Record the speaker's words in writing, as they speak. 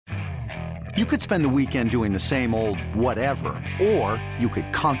You could spend the weekend doing the same old whatever, or you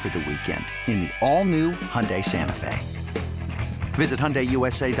could conquer the weekend in the all-new Hyundai Santa Fe. Visit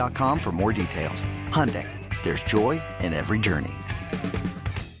HyundaiUSA.com for more details. Hyundai, there's joy in every journey.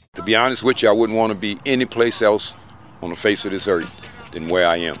 To be honest with you, I wouldn't want to be any place else on the face of this earth than where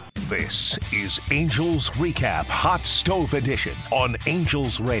I am. This is Angels Recap Hot Stove Edition on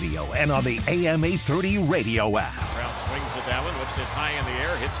Angels Radio and on the AM 830 radio app. Brown swings at that one, lifts it high in the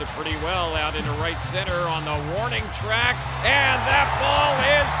air, hits it pretty well out into right center on the warning track, and that ball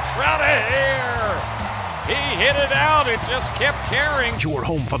is out of here. He hit it out. It just kept carrying. Your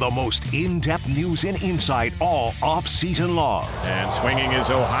home for the most in-depth news and insight all off-season long. And swinging is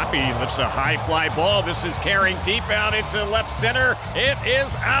O'Hoppe. Lifts a high fly ball. This is carrying deep out into left center. It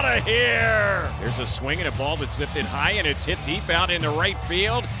is out of here. There's a swing and a ball that's lifted high, and it's hit deep out into right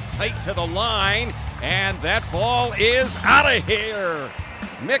field. Tight to the line. And that ball is out of here.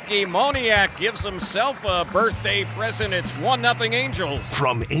 Mickey Moniak gives himself a birthday present. It's 1-0 Angels.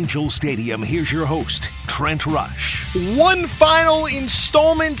 From Angel Stadium, here's your host, Trent Rush. One final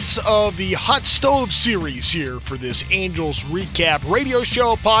installment of the Hot Stove series here for this Angels Recap radio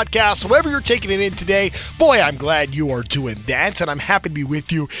show, podcast, however you're taking it in today. Boy, I'm glad you are doing that, and I'm happy to be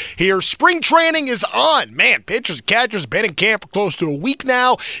with you here. Spring training is on. Man, pitchers and catchers been in camp for close to a week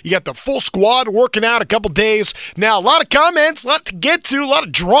now. You got the full squad working out a couple days. Now, a lot of comments, a lot to get to, a lot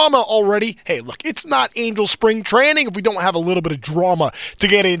of drama already. Hey, look, it's not Angel spring training if we don't have a little bit of drama to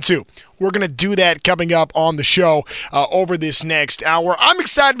get into. We're going to do that coming up on the show over this next hour. I'm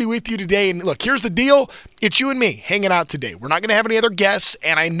excited to be with you today. And look, here's the deal. It's you and me hanging out today. We're not going to have any other guests.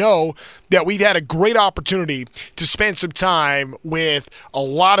 And I know that we've had a great opportunity to spend some time with a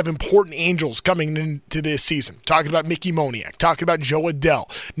lot of important Angels coming into this season. Talking about Mickey Moniak, talking about Jo Adell,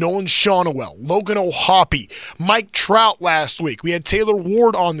 Nolan Schanuel, Logan O'Hoppe, Mike Trout last week. We had Taylor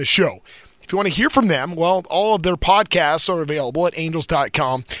Ward on the show. If you want to hear from them, well, all of their podcasts are available at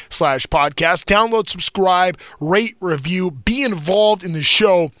angels.com/podcast. Download, subscribe, rate, review, be involved in the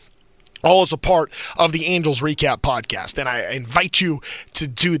show, all as a part of the Angels Recap podcast. And I invite you to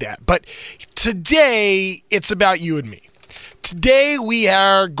do that. But today, it's about you and me. Today, we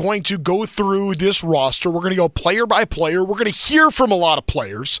are going to go through this roster. We're going to go player by player. We're going to hear from a lot of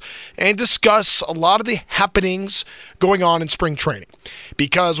players and discuss a lot of the happenings going on in spring training.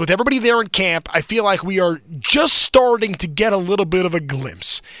 Because with everybody there in camp, I feel like we are just starting to get a little bit of a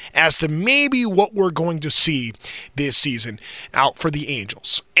glimpse as to maybe what we're going to see this season out for the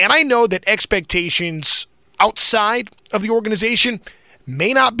Angels. And I know that expectations outside of the organization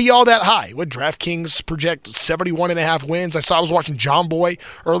may not be all that high. What DraftKings project 71.5 wins. I was watching John Boy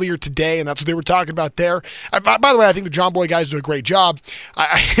earlier today, and that's what they were talking about there. By the way, I think the John Boy guys do a great job.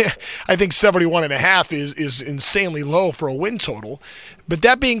 I think 71.5 is insanely low for a win total. But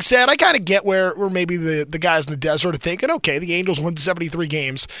that being said, I kind of get where maybe the guys in the desert are thinking, okay, the Angels won 73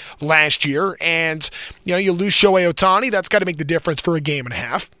 games last year, and you lose Shohei Ohtani, that's got to make the difference for a game and a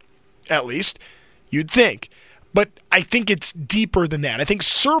half, at least, you'd think. But I think it's deeper than that. I think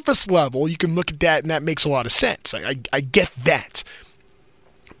surface level, you can look at that, and that makes a lot of sense. I get that.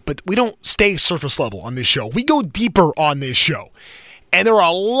 But we don't stay surface level on this show. We go deeper on this show. And there are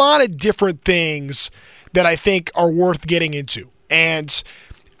a lot of different things that I think are worth getting into. And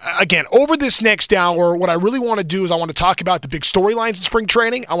again, over this next hour, what I really want to do is I want to talk about the big storylines in spring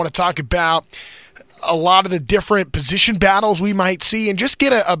training. I want to talk about a lot of the different position battles we might see and just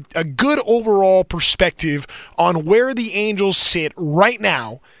get a good overall perspective on where the Angels sit right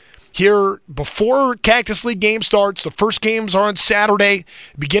now here before Cactus League game starts. The first games are on Saturday.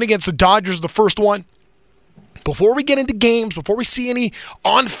 Begin against the Dodgers, the first one. Before we get into games, before we see any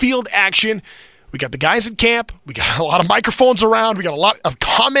on-field action, we got the guys in camp. We got a lot of microphones around. We got a lot of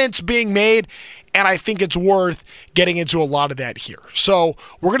comments being made. And I think it's worth getting into a lot of that here. So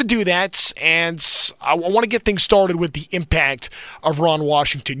we're going to do that, and I want to get things started with the impact of Ron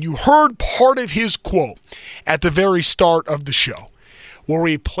Washington. You heard part of his quote at the very start of the show, where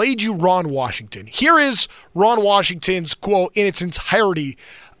we played you Ron Washington. Here is Ron Washington's quote in its entirety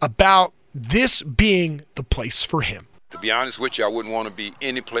about this being the place for him. To be honest with you, I wouldn't want to be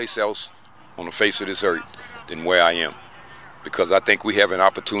any place else on the face of this earth than where I am. Because I think we have an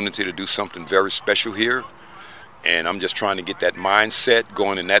opportunity to do something very special here. And I'm just trying to get that mindset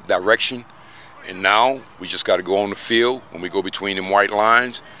going in that direction. And now we just got to go on the field when we go between them white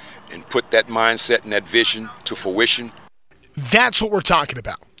lines and put that mindset and that vision to fruition. That's what we're talking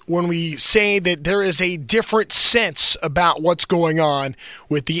about when we say that there is a different sense about what's going on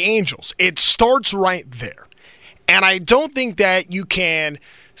with the Angels. It starts right there. And I don't think that you can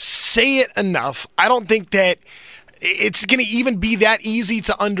say it enough. I don't think that it's going to even be that easy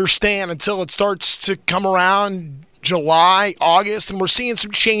to understand until it starts to come around July, August, and we're seeing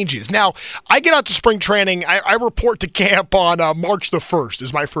some changes. Now, I get out to spring training. I report to camp on March the 1st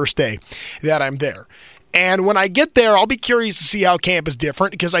is my first day that I'm there. And when I get there, I'll be curious to see how camp is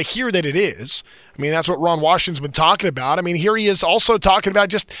different because I hear that it is. I mean, that's what Ron Washington's been talking about. I mean, here he is also talking about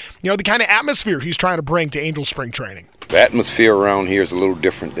just, the kind of atmosphere he's trying to bring to Angels spring training. The atmosphere around here is a little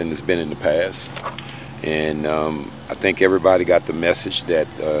different than it's been in the past. And I think everybody got the message that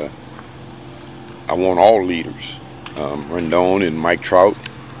I want all leaders. Rendon and Mike Trout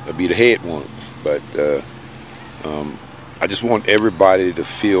will be the head ones. But I just want everybody to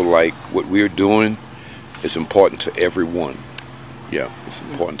feel like what we're doing is important to everyone. Yeah, it's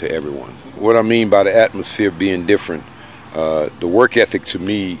important to everyone. What I mean by the atmosphere being different, the work ethic to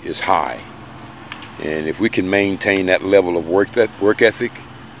me is high. And if we can maintain that level of work ethic,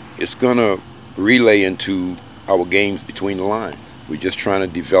 it's going to relay into our games between the lines. We're just trying to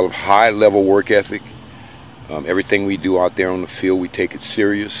develop high-level work ethic. Everything we do out there on the field, we take it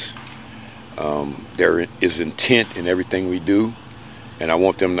serious. There is intent in everything we do, and I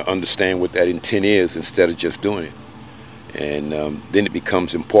want them to understand what that intent is instead of just doing it. And then it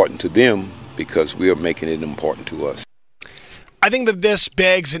becomes important to them because we are making it important to us. I think that this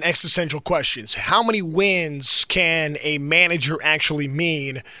begs an existential question. How many wins can a manager actually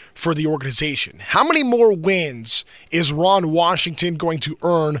mean for the organization? How many more wins is Ron Washington going to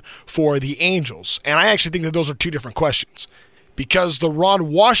earn for the Angels? And I actually think that those are two different questions because the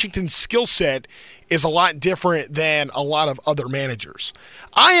Ron Washington skill set is a lot different than a lot of other managers.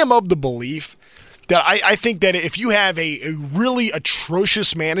 I am of the belief that I think that if you have a really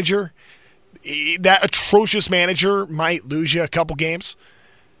atrocious manager, that atrocious manager might lose you a couple games.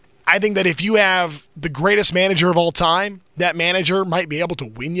 I think that if you have the greatest manager of all time, that manager might be able to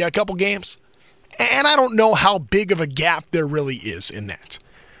win you a couple games. And I don't know how big of a gap there really is in that.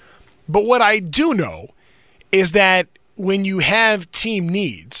 But what I do know is that when you have team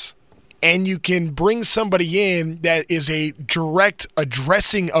needs and you can bring somebody in that is a direct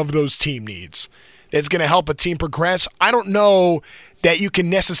addressing of those team needs, that's going to help a team progress, I don't know that you can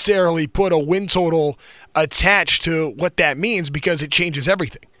necessarily put a win total attached to what that means because it changes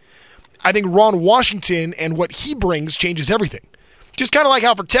everything. I think Ron Washington and what he brings changes everything. Just kind of like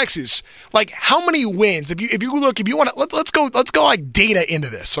how for Texas, like how many wins? If you want to let's go like data into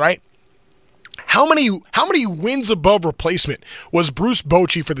this, right? How many wins above replacement was Bruce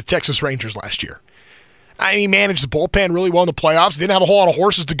Bochy for the Texas Rangers last year? I mean, he managed the bullpen really well in the playoffs. Didn't have a whole lot of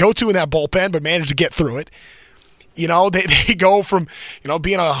horses to go to in that bullpen, but managed to get through it. They go from,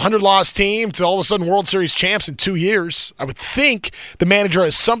 being a 100-loss team to all of a sudden World Series champs in 2 years. I would think the manager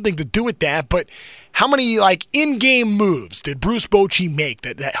has something to do with that, but how many, in-game moves did Bruce Bochy make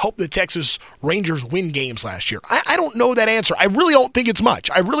that helped the Texas Rangers win games last year? I don't know that answer. I really don't think it's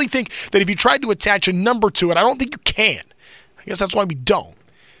much. I really think that if you tried to attach a number to it, I don't think you can. I guess that's why we don't.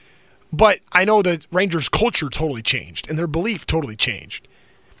 But I know that Rangers' culture totally changed, and their belief totally changed.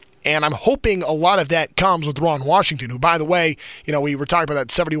 And I'm hoping a lot of that comes with Ron Washington, who, by the way, we were talking about that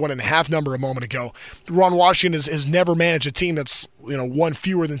 71.5 number a moment ago. Ron Washington has never managed a team that's, won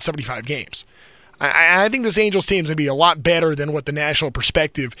fewer than 75 games. I think this Angels team is going to be a lot better than what the national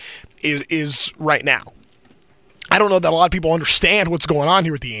perspective is right now. I don't know that a lot of people understand what's going on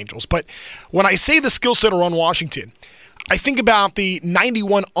here with the Angels, but when I say the skill set of Ron Washington, I think about the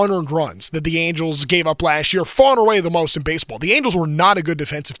 91 unearned runs that the Angels gave up last year, far and away the most in baseball. The Angels were not a good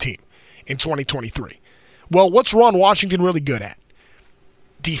defensive team in 2023. Well, what's Ron Washington really good at?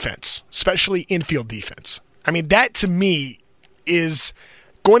 Defense, especially infield defense. I mean, that to me is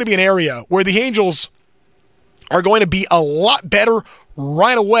going to be an area where the Angels are going to be a lot better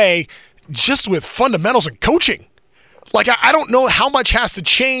right away just with fundamentals and coaching. I don't know how much has to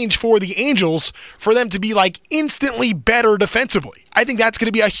change for the Angels for them to be instantly better defensively. I think that's going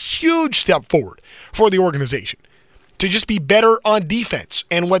to be a huge step forward for the organization to just be better on defense.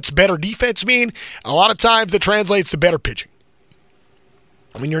 And what's better defense mean? A lot of times it translates to better pitching.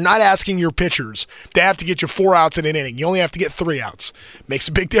 I mean, you're not asking your pitchers to have to get you 4 outs in an inning. You only have to get 3 outs. Makes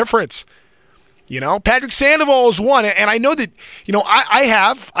a big difference. Patrick Sandoval is one, and I know that,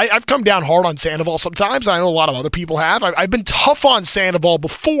 I've come down hard on Sandoval sometimes, and I know a lot of other people have. I've been tough on Sandoval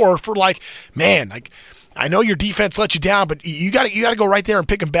before for I know your defense let you down, but you got to go right there and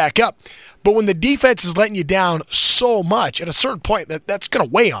pick him back up. But when the defense is letting you down so much, at a certain point, that's going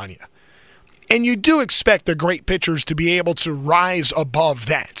to weigh on you. And you do expect the great pitchers to be able to rise above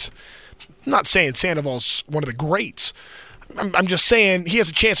that. I'm not saying Sandoval's one of the greats. I'm just saying he has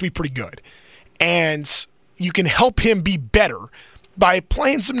a chance to be pretty good. And you can help him be better by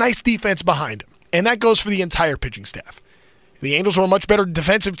playing some nice defense behind him. And that goes for the entire pitching staff. The Angels were a much better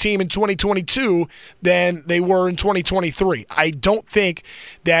defensive team in 2022 than they were in 2023. I don't think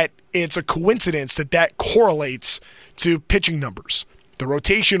that it's a coincidence that correlates to pitching numbers. The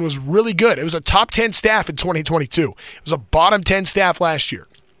rotation was really good. It was a top 10 staff in 2022. It was a bottom 10 staff last year.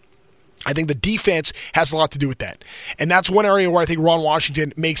 I think the defense has a lot to do with that. And that's one area where I think Ron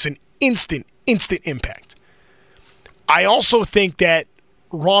Washington makes an instant impact. I also think that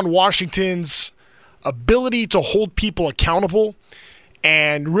Ron Washington's ability to hold people accountable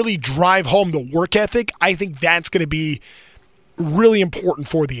and really drive home the work ethic, I think that's going to be really important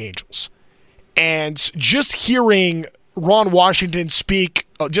for the Angels. And just hearing Ron Washington speak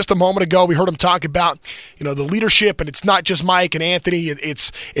just a moment ago, we heard him talk about, the leadership, and it's not just Mike and Anthony,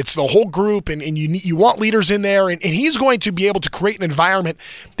 it's the whole group, and you want leaders in there, and he's going to be able to create an environment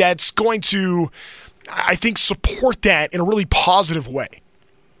that's going to, I think, support that in a really positive way.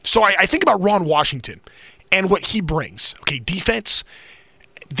 So I think about Ron Washington and what he brings. Okay, defense,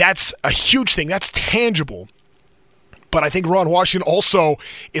 that's a huge thing. That's tangible. But I think Ron Washington also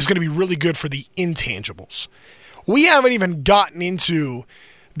is going to be really good for the intangibles. We haven't even gotten into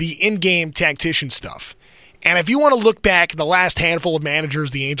the in-game tactician stuff. And if you want to look back at the last handful of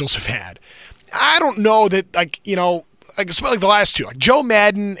managers the Angels have had, I don't know that, especially the last two, like Joe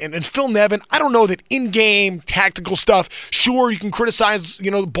Maddon and Phil Nevin, I don't know that in-game tactical stuff, sure, you can criticize, the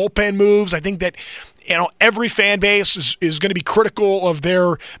bullpen moves. I think that, every fan base is going to be critical of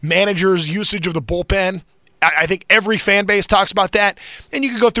their manager's usage of the bullpen. I think every fan base talks about that, and you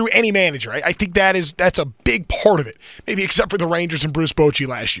can go through any manager. I think that's a big part of it, maybe except for the Rangers and Bruce Bochy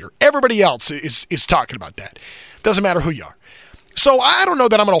last year. Everybody else is talking about that. Doesn't matter who you are. So I don't know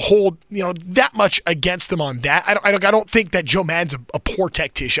that I'm going to hold that much against them on that. I don't think that Joe Maddon's a poor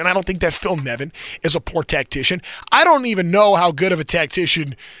tactician. I don't think that Phil Nevin is a poor tactician. I don't even know how good of a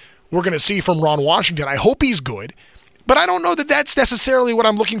tactician we're going to see from Ron Washington. I hope he's good, but I don't know that that's necessarily what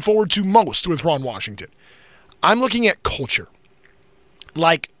I'm looking forward to most with Ron Washington. I'm looking at culture.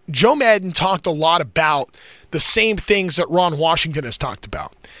 Like, Joe Maddon talked a lot about the same things that Ron Washington has talked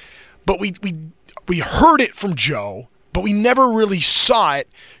about. But we heard it from Joe, but we never really saw it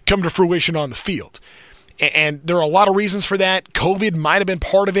come to fruition on the field. And there are a lot of reasons for that. COVID might have been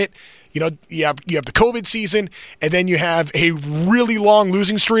part of it. You have the COVID season, and then you have a really long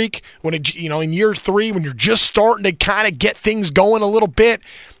losing streak when in year 3, when you're just starting to kind of get things going a little bit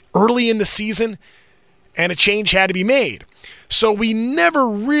early in the season, and a change had to be made. So we never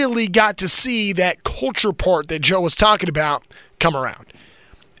really got to see that culture part that Joe was talking about come around.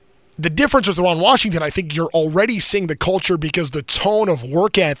 The difference with Ron Washington, I think you're already seeing the culture because the tone of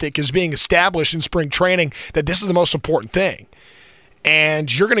work ethic is being established in spring training, that this is the most important thing.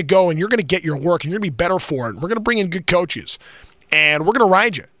 And you're going to go and you're going to get your work, and you're going to be better for it. We're going to bring in good coaches, and we're going to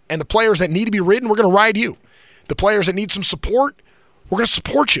ride you. And the players that need to be ridden, we're going to ride you. The players that need some support, we're going to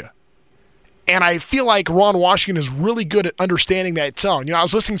support you. And I feel like Ron Washington is really good at understanding that tone. I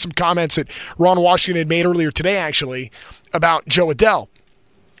was listening to some comments that Ron Washington had made earlier today, actually, about Joe Adell.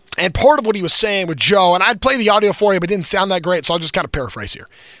 And part of what he was saying with Joe, and I'd play the audio for you, but it didn't sound that great, so I'll just kind of paraphrase here.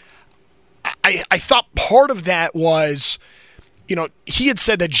 I thought part of that was, he had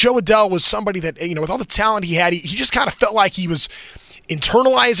said that Joe Adell was somebody that, with all the talent he had, he just kind of felt like he was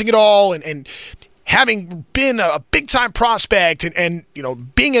internalizing it all and having been a big-time prospect and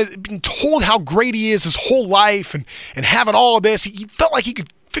being told how great he is his whole life and having all of this, he felt like he could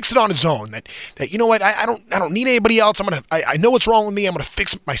fix it on his own. That you know what, I don't need anybody else. I know what's wrong with me. I'm gonna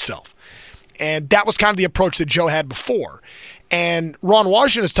fix it myself. And that was kind of the approach that Joe had before. And Ron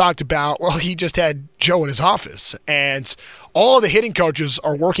Washington has talked about, well, he just had Joe in his office, and all of the hitting coaches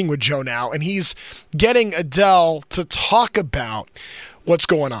are working with Joe now, and he's getting Adell to talk about what's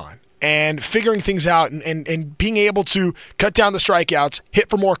going on and figuring things out and being able to cut down the strikeouts,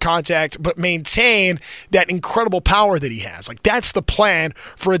 hit for more contact, but maintain that incredible power that he has. Like, that's the plan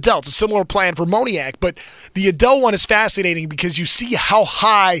for Adell. It's a similar plan for Moniak, but the Adell one is fascinating because you see how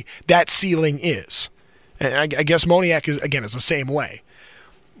high that ceiling is. And I guess Moniak is the same way.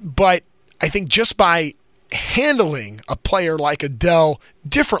 But I think just by handling a player like Adell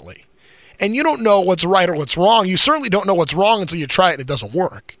differently, and you don't know what's right or what's wrong, you certainly don't know what's wrong until you try it and it doesn't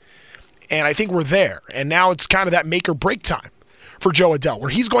work. And I think we're there. And now it's kind of that make or break time for Joe Adell, where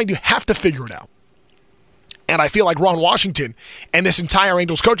he's going to have to figure it out. And I feel like Ron Washington and this entire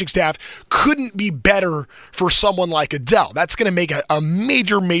Angels coaching staff couldn't be better for someone like Adell. That's going to make a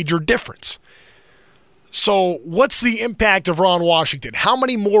major, major difference. So what's the impact of Ron Washington? How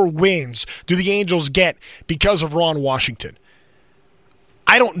many more wins do the Angels get because of Ron Washington?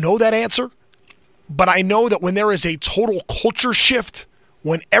 I don't know that answer, but I know that when there is a total culture shift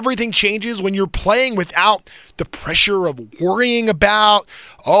when everything changes, when you're playing without the pressure of worrying about,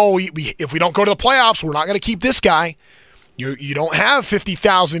 if we don't go to the playoffs, we're not going to keep this guy. You don't have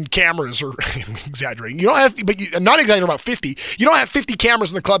 50,000 cameras, or I'm exaggerating. You don't have, I'm not exaggerating about 50. You don't have 50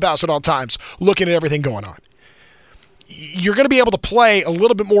 cameras in the clubhouse at all times looking at everything going on. You're going to be able to play a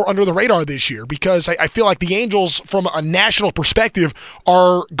little bit more under the radar this year because I feel like the Angels, from a national perspective,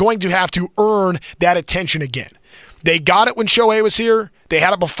 are going to have to earn that attention again. They got it when Shohei was here. They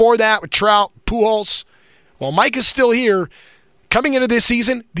had it before that with Trout, Pujols. While Mike is still here, coming into this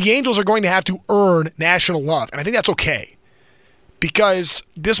season, the Angels are going to have to earn national love, and I think that's okay. Because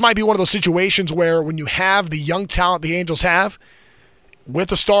this might be one of those situations where when you have the young talent the Angels have,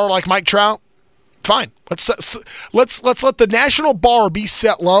 with a star like Mike Trout, fine. Let's let the national bar be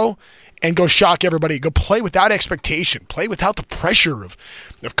set low and go shock everybody. Go play without expectation. Play without the pressure of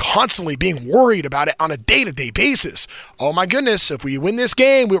constantly being worried about it on a day-to-day basis. Oh my goodness, if we win this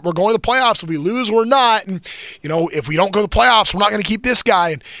game, we're going to the playoffs. If we lose, we're not. And if we don't go to the playoffs, we're not going to keep this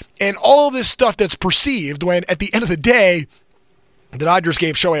guy. And all of this stuff that's perceived when at the end of the day, the Dodgers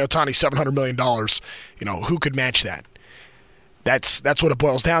gave Shohei Ohtani $700 million. Who could match that? That's what it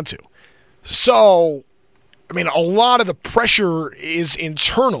boils down to. So, a lot of the pressure is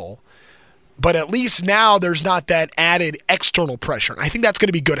internal, but at least now there's not that added external pressure. And I think that's going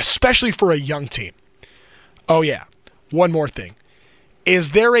to be good, especially for a young team. Oh, yeah. One more thing.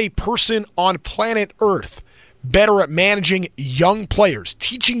 Is there a person on planet Earth better at managing young players,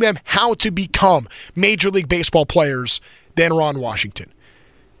 teaching them how to become Major League Baseball players than Ron Washington?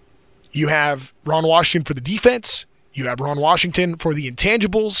 You have Ron Washington for the defense. You have Ron Washington for the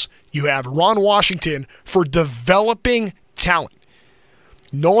intangibles. You have Ron Washington for developing talent.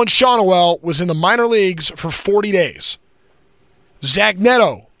 Nolan Schanuel was in the minor leagues for 40 days. Zach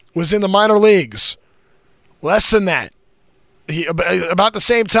Neto was in the minor leagues less than that, about the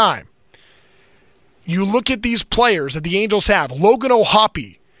same time. You look at these players that the Angels have. Logan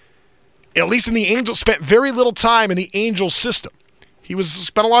O'Hoppe, at least in the Angels, spent very little time in the Angels system. He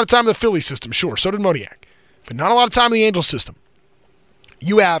spent a lot of time in the Philly system, sure. So did Moniak. But not a lot of time in the Angels system.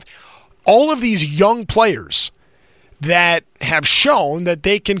 You have all of these young players that have shown that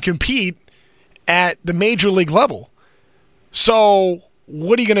they can compete at the major league level. So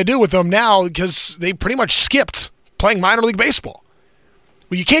what are you going to do with them now? Because they pretty much skipped playing minor league baseball.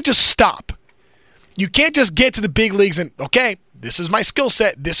 Well, you can't just stop. You can't just get to the big leagues and, okay, this is my skill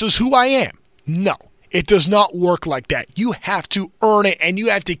set. This is who I am. No, it does not work like that. You have to earn it, and you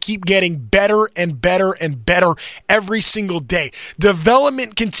have to keep getting better and better and better every single day.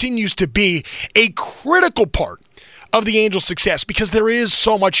 Development continues to be a critical part of the Angels' success because there is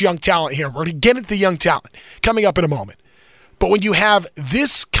so much young talent here. We're going to get into the young talent coming up in a moment. But when you have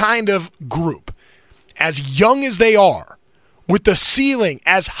this kind of group, as young as they are, with the ceiling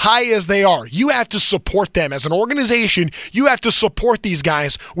as high as they are, you have to support them. As an organization, you have to support these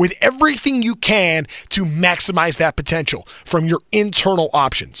guys with everything you can to maximize that potential from your internal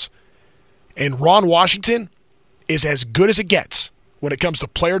options. And Ron Washington is as good as it gets when it comes to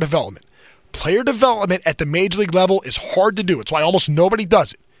player development. Player development at the major league level is hard to do. It's why almost nobody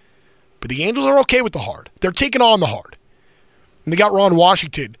does it. But the Angels are okay with the hard. They're taking on the hard. And they got Ron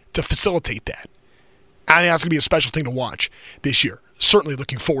Washington to facilitate that. I think that's going to be a special thing to watch this year. Certainly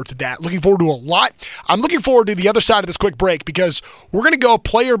looking forward to that. Looking forward to a lot. I'm looking forward to the other side of this quick break because we're going to go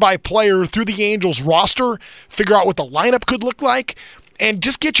player by player through the Angels roster, figure out what the lineup could look like, and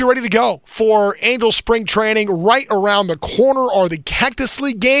just get you ready to go for Angels spring training right around the corner. Are the Cactus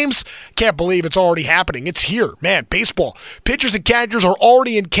League games? Can't believe it's already happening. It's here. Man, baseball. Pitchers and catchers are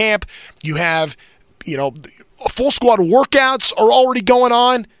already in camp. You have, full squad workouts are already going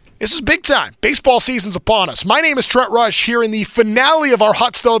on. This is big time. Baseball season's upon us. My name is Trent Rush here in the finale of our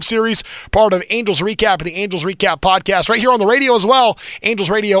Hot Stove series, part of Angels Recap and the Angels Recap podcast, right here on the radio as well.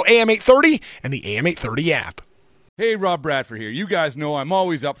 Angels Radio AM 830 and the AM 830 app. Hey, Rob Bradford here. You guys know I'm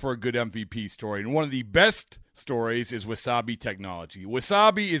always up for a good MVP story, and one of the best stories is Wasabi Technology.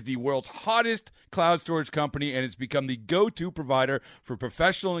 Wasabi is the world's hottest cloud storage company, and it's become the go-to provider for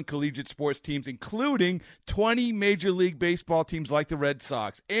professional and collegiate sports teams, including 20 Major League Baseball teams like the Red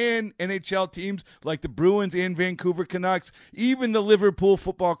Sox and NHL teams like the Bruins and Vancouver Canucks. Even the Liverpool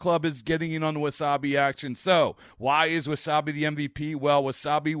Football Club is getting in on the Wasabi action. So, why is Wasabi the MVP? Well,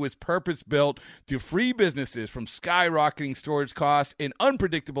 Wasabi was purpose-built to free businesses from skyrocketing storage costs and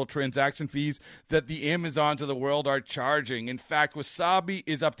unpredictable transaction fees that the Amazons of the world are charging. In fact, Wasabi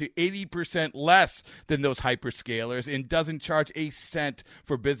is up to 80% less than those hyperscalers and doesn't charge a cent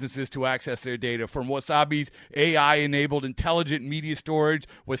for businesses to access their data. From Wasabi's AI-enabled intelligent media storage,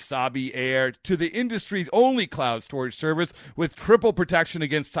 Wasabi Air, to the industry's only cloud storage service with triple protection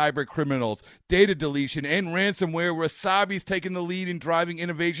against cyber criminals, data deletion, and ransomware, Wasabi's taken the lead in driving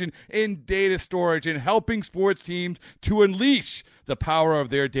innovation in data storage and helping sports teams to unleash the power of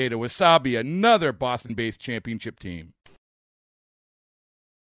their data. Wasabi, another Boston-based championship team.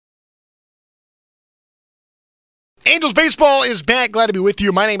 Angels baseball is back. Glad to be with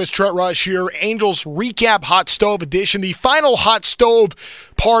you. My name is Trent Rush here. Angels recap Hot Stove edition. The final Hot Stove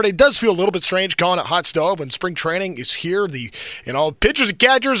part. It does feel a little bit strange calling it Hot Stove when spring training is here. Pitchers and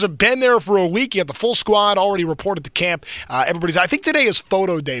catchers have been there for a week. You have the full squad already reported to camp. I think today is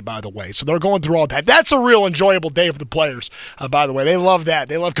photo day, by the way. So they're going through all that. That's a real enjoyable day for the players, by the way. They love that.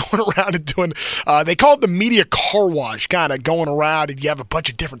 They love going around and doing, they call it the media car wash, kind of going around, and you have a bunch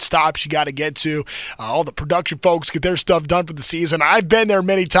of different stops you got to get to. All the production folks get their stuff done for the season. I've been there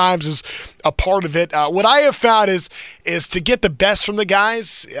many times as a part of it. What I have found is to get the best from the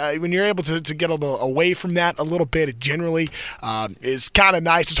guys. When you're able to get away from that a little bit, it generally is kind of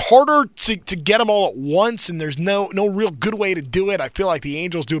nice. It's harder to get them all at once, and there's no real good way to do it. I feel like the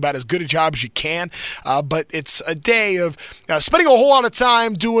Angels do about as good a job as you can, but it's a day of spending a whole lot of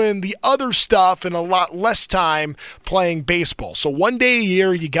time doing the other stuff and a lot less time playing baseball. So one day a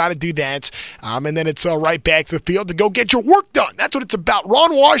year, you got to do that, and then it's right back to the field to go get your work done. That's what it's about.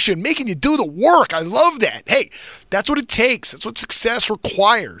 Ron Washington making you do the work. I love that. Hey, that's what it takes. That's what success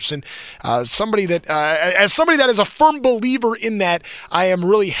requires. And as somebody that is a firm believer in that, I am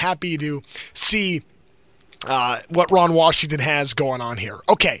really happy to see what Ron Washington has going on here.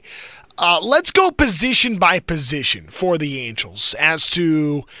 Okay. Let's go position by position for the Angels as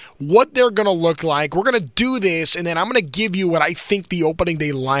to what they're going to look like. We're going to do this, and then I'm going to give you what I think the opening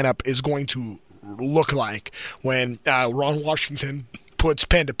day lineup is going to look like when Ron Washington puts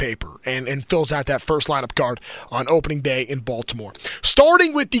pen to paper and fills out that first lineup card on opening day in Baltimore.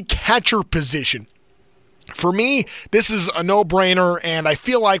 Starting with the catcher position. For me, this is a no-brainer, and I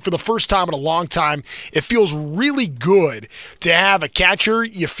feel like for the first time in a long time, it feels really good to have a catcher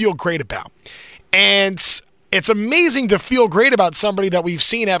you feel great about. And it's amazing to feel great about somebody that we've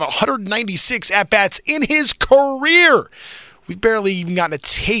seen have 196 at-bats in his career. We've barely even gotten a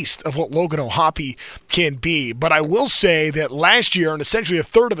taste of what Logan O'Hoppe can be. But I will say that last year, and essentially a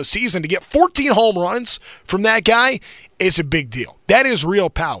third of a season, to get 14 home runs from that guy is a big deal. That is real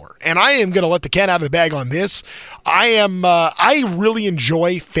power. And I am going to let the cat out of the bag on this. I really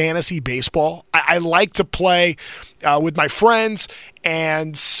enjoy fantasy baseball. I like to play with my friends,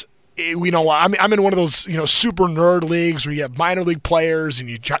 and I'm in one of those, super nerd leagues where you have minor league players and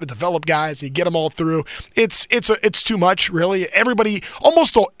you try to develop guys and you get them all through. It's too much, really.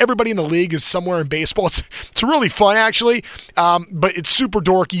 Almost everybody in the league is somewhere in baseball. It's really fun, actually, but it's super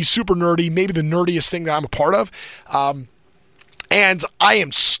dorky, super nerdy, maybe the nerdiest thing that I'm a part of. And I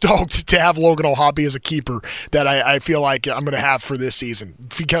am stoked to have Logan O'Hoppe as a keeper that I feel like I'm going to have for this season.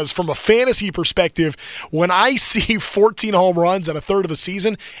 Because from a fantasy perspective, when I see 14 home runs and a third of a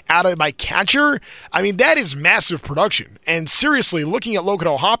season out of my catcher, that is massive production. And seriously, looking at Logan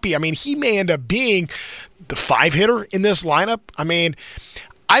O'Hoppe, he may end up being the 5-hitter in this lineup.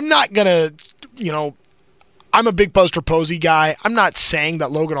 I'm not going to, I'm a big Buster Posey guy. I'm not saying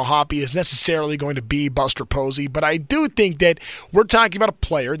that Logan O'Hoppe is necessarily going to be Buster Posey, but I do think that we're talking about a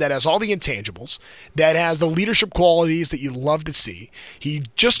player that has all the intangibles, that has the leadership qualities that you love to see. He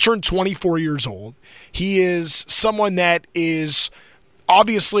just turned 24 years old. He is someone that is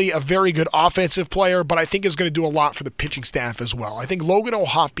obviously a very good offensive player, but I think is going to do a lot for the pitching staff as well. I think Logan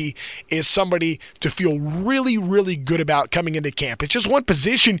O'Hoppe is somebody to feel really, really good about coming into camp. It's just one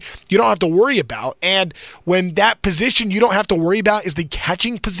position you don't have to worry about, and when that position you don't have to worry about is the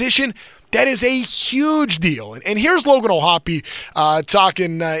catching position, that is a huge deal. And here's Logan O'Hoppe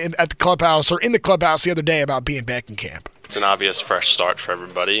talking at the clubhouse, or in the clubhouse the other day, about being back in camp. It's an obvious fresh start for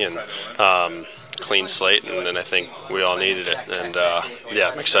everybody, and clean slate, and I think we all needed it. And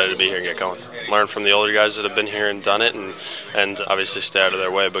I'm excited to be here and get going. Learn from the older guys that have been here and done it, and obviously stay out of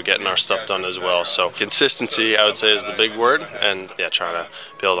their way, but getting our stuff done as well. So consistency, I would say, is the big word, and trying to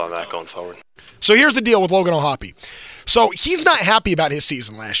build on that going forward. So here's the deal with Logan O'Hoppe. So he's not happy about his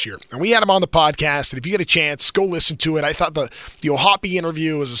season last year. And we had him on the podcast, and if you get a chance, go listen to it. I thought the O'Hoppe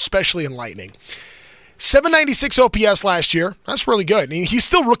interview was especially enlightening. 796 OPS last year. That's really good. He's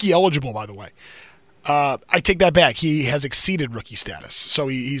still rookie eligible, by the way. I take that back. He has exceeded rookie status, so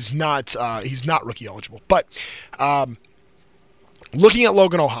he's not rookie eligible. But looking at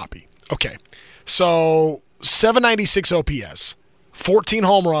Logan O'Hoppe, okay, so 796 OPS, 14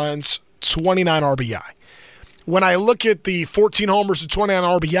 home runs, 29 RBI. When I look at the 14 homers and 29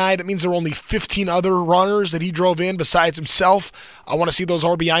 RBI, that means there were only 15 other runners that he drove in besides himself. I want to see those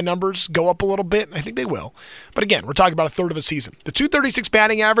RBI numbers go up a little bit. I think they will. But again, we're talking about a third of a season. The 236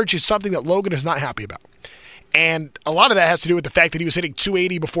 batting average is something that Logan is not happy about. And a lot of that has to do with the fact that he was hitting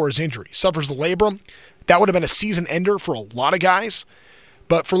 280 before his injury. Suffers the labrum. That would have been a season ender for a lot of guys.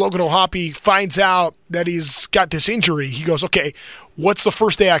 But for Logan O'Hoppe, finds out that he's got this injury. He goes, okay, what's the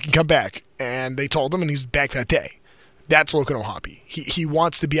first day I can come back? And they told him, and he's back that day. That's Logan O'Hoppe. He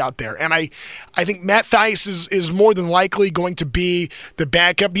wants to be out there. And I think Matt Thaiss is more than likely going to be the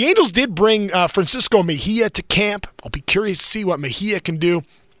backup. The Angels did bring Francisco Mejia to camp. I'll be curious to see what Mejia can do.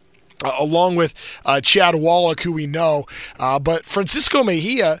 Along with Chad Wallach, who we know. But Francisco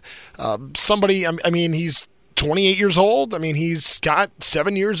Mejia, somebody, I mean, he's 28 years old. I mean, he's got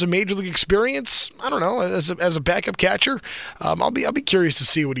 7 years of major league experience. I don't know, as a backup catcher. I'll be curious to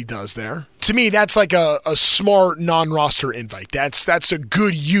see what he does there. To me, that's like a smart non-roster invite. That's a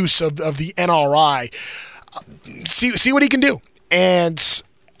good use of the NRI. See what he can do. And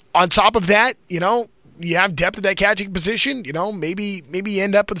on top of that, you have depth at that catching position. Maybe you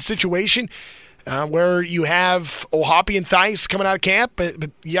end up with a situation where you have O'Hoppe and Thaiss coming out of camp, but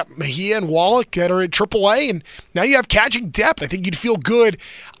yep, Mejia and Wallach that are at AAA, and now you have catching depth. I think you'd feel good.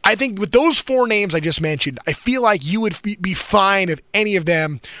 I think with those four names I just mentioned, I feel like you would be fine if any of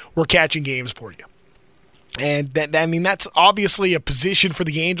them were catching games for you. And that's obviously a position for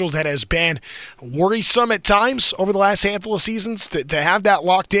the Angels that has been worrisome at times over the last handful of seasons. To have that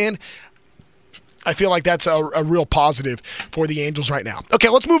locked in, I feel like that's a real positive for the Angels right now. Okay,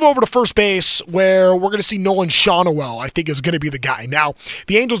 let's move over to first base, where we're going to see Nolan Schanuel, I think, is going to be the guy. Now,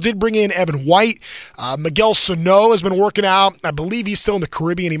 the Angels did bring in Evan White. Miguel Sano has been working out. I believe he's still in the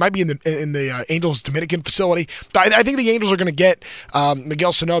Caribbean. He might be in the Angels Dominican facility. But I think the Angels are going to get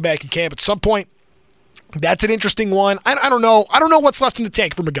Miguel Sano back in camp at some point. That's an interesting one. I don't know. I don't know what's left in the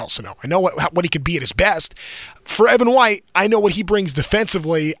tank for Miguel Sano. I know what he can be at his best. For Evan White, I know what he brings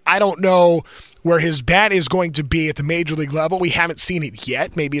defensively. I don't know where his bat is going to be at the major league level. We haven't seen it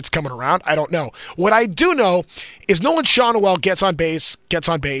yet. Maybe it's coming around. I don't know. What I do know is Nolan Schanuel gets on base,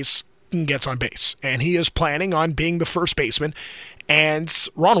 and he is planning on being the first baseman. And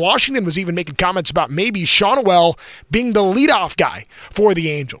Ron Washington was even making comments about maybe Schanuel being the leadoff guy for the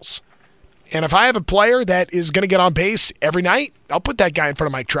Angels. And if I have a player that is going to get on base every night, I'll put that guy in front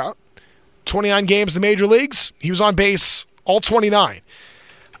of Mike Trout. 29 games in the major leagues, he was on base all 29.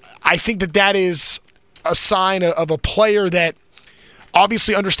 I think that is a sign of a player that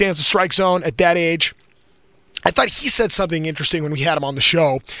obviously understands the strike zone at that age. I thought he said something interesting when we had him on the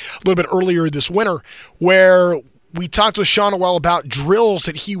show a little bit earlier this winter, where we talked with Schanuel about drills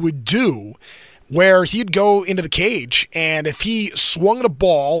that he would do where he'd go into the cage, and if he swung at a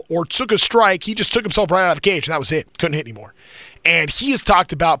ball or took a strike, he just took himself right out of the cage, and that was it. Couldn't hit anymore. And he has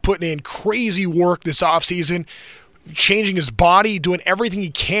talked about putting in crazy work this offseason, changing his body, doing everything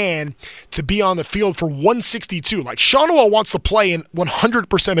he can to be on the field for 162. Like, Schanuel wants to play in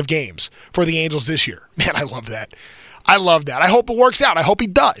 100% of games for the Angels this year. Man, I love that. I hope it works out. I hope he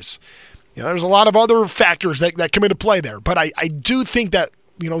does. There's a lot of other factors that come into play there, but I do think that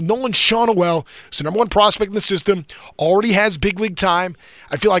Nolan Schanuel is the number one prospect in the system, already has big league time.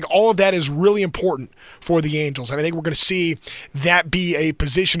 I feel like all of that is really important for the Angels, and I think we're going to see that be a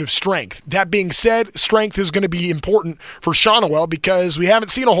position of strength. That being said, strength is going to be important for Schanuel because we haven't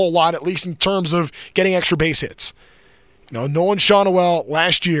seen a whole lot, at least in terms of getting extra base hits. Nolan Schanuel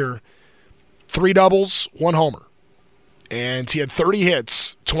last year, 3 doubles, 1 homer. And he had 30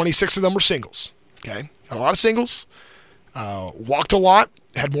 hits, 26 of them were singles. Okay, had a lot of singles. Walked a lot,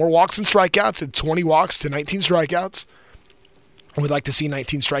 had more walks than strikeouts, had 20 walks to 19 strikeouts. We'd like to see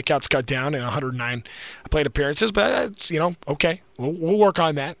 19 strikeouts cut down in 109 plate appearances, but it's, okay, we'll work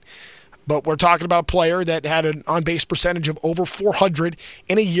on that. But we're talking about a player that had an on-base percentage of over 400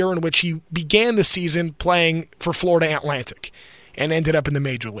 in a year in which he began the season playing for Florida Atlantic and ended up in the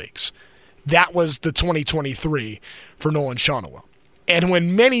major leagues. That was the 2023 for Nolan Schanuel. And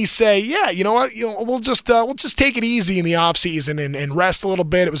when many say, yeah, you know what, we'll just take it easy in the offseason and rest a little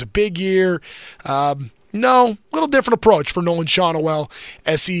bit. It was a big year. No, a little different approach for Nolan Schanuel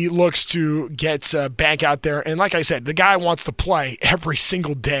as he looks to get back out there. And like I said, the guy wants to play every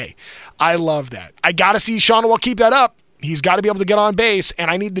single day. I love that. I got to see Schanuel keep that up. He's got to be able to get on base,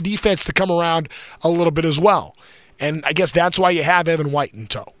 and I need the defense to come around a little bit as well. And I guess that's why you have Evan White in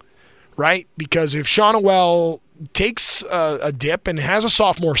tow, right? Because if Schanuel takes a dip and has a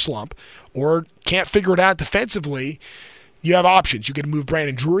sophomore slump or can't figure it out defensively, you have options. You could move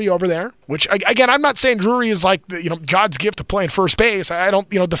Brandon Drury over there, which, again, I'm not saying Drury is like God's gift to playing first base. I don't,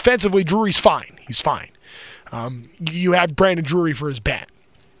 defensively, Drury's fine. He's fine. You have Brandon Drury for his bat.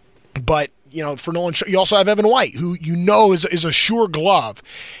 But, for Nolan, you also have Evan White, who is a sure glove.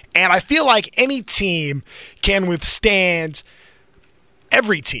 And I feel like every team can withstand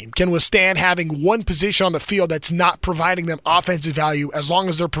having one position on the field that's not providing them offensive value as long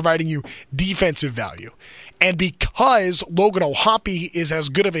as they're providing you defensive value. And because Logan O'Hoppe is as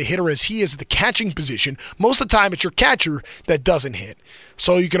good of a hitter as he is at the catching position, most of the time it's your catcher that doesn't hit.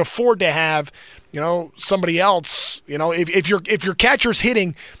 So you can afford to have, somebody else. If your catcher's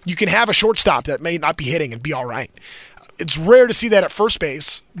hitting, you can have a shortstop that may not be hitting and be all right. It's rare to see that at first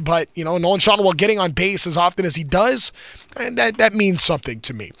base, but, Nolan Shotwell getting on base as often as he does, and that means something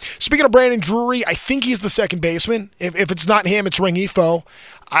to me. Speaking of Brandon Drury, I think he's the second baseman. If it's not him, it's Rengifo.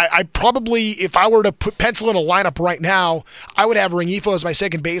 I probably, if I were to pencil in a lineup right now, I would have Rengifo as my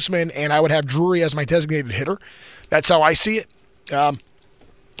second baseman, and I would have Drury as my designated hitter. That's how I see it.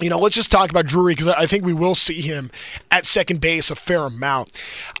 Let's just talk about Drury because I think we will see him at second base a fair amount.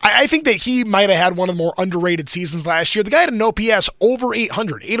 I think that he might have had one of the more underrated seasons last year. The guy had an OPS over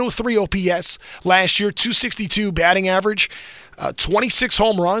 800, 803 OPS last year, 262 batting average, 26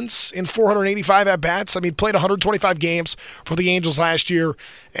 home runs in 485 at-bats. Played 125 games for the Angels last year.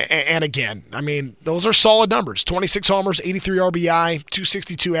 And again, those are solid numbers. 26 homers, 83 RBI,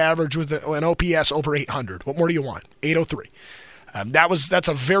 262 average with an OPS over 800. What more do you want? 803. That's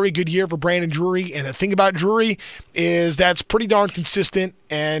a very good year for Brandon Drury, and the thing about Drury is that's pretty darn consistent,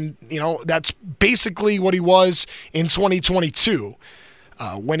 and that's basically what he was in 2022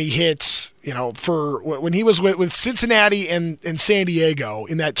 when he hits. When he was with Cincinnati and San Diego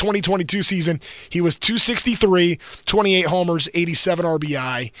in that 2022 season, he was 263, 28 homers, 87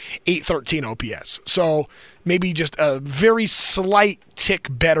 RBI, 813 OPS. So maybe just a very slight tick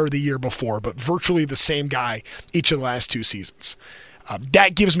better the year before, but virtually the same guy each of the last two seasons.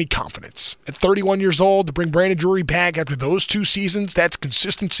 That gives me confidence. At 31 years old, to bring Brandon Drury back after those two seasons, that's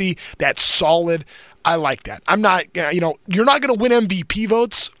consistency, that's solid. I like that. I'm not, you're not going to win MVP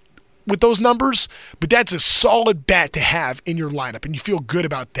votes with those numbers, but that's a solid bat to have in your lineup, and you feel good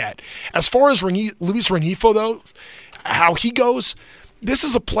about that. As far as Luis Rengifo, though, how he goes, this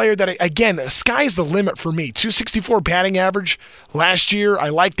is a player that, again, the sky's the limit for me. 264 batting average last year. I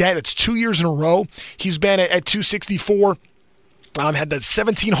like that. It's 2 years in a row. He's been at 264. Had the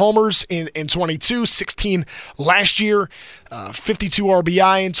 17 homers in 22, 16 last year, 52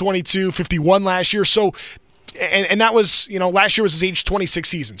 RBI in 22, 51 last year. So, and that was, last year was his age 26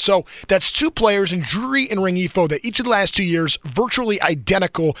 season. So that's two players in Drury and Rengifo that each of the last 2 years, virtually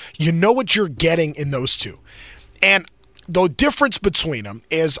identical. You know what you're getting in those two. And the difference between them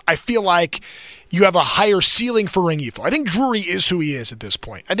is I feel like you have a higher ceiling for Rengifo. I think Drury is who he is at this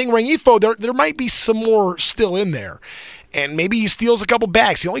point. I think Rengifo, there might be some more still in there. And maybe he steals a couple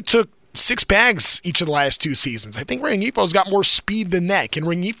bags. He only took 6 bags each of the last 2 seasons. I think Rengifo's got more speed than that. Can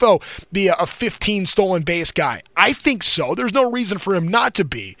Rengifo be a 15 stolen base guy? I think so. There's no reason for him not to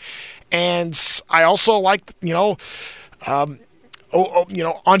be. And I also like,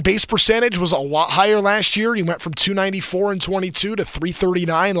 on base percentage was a lot higher last year. He went from 294 in 22 to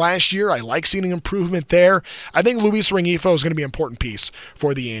 339 last year. I like seeing an improvement there. I think Luis Rengifo is going to be an important piece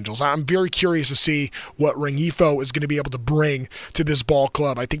for the Angels. I'm very curious to see what Rengifo is going to be able to bring to this ball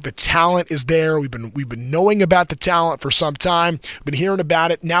club. I think the talent is there. We've been knowing about the talent for some time. We've been hearing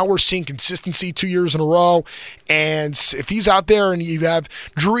about it. Now we're seeing consistency 2 years in a row. And if he's out there and you have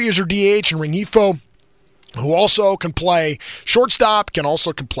Drury as your DH and Rengifo, who also can play shortstop, can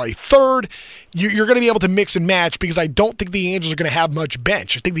play third, you're going to be able to mix and match because I don't think the Angels are going to have much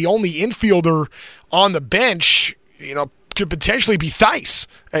bench. I think the only infielder on the bench, could potentially be Theis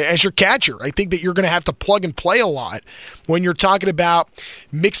as your catcher. I think that you're going to have to plug and play a lot when you're talking about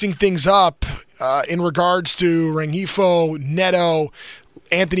mixing things up in regards to Rengifo, Neto,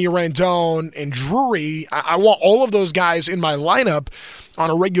 Anthony Rendon, and Drury. I want all of those guys in my lineup on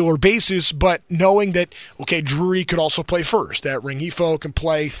a regular basis, but knowing that, okay, Drury could also play first, that Rengifo can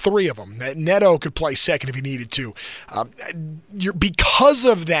play 3 of them, that Neto could play second if he needed to. Because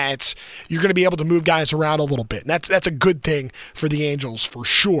of that, you're going to be able to move guys around a little bit. And that's a good thing for the Angels for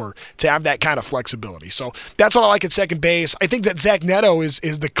sure, to have that kind of flexibility. So that's what I like at second base. I think that Zach Neto is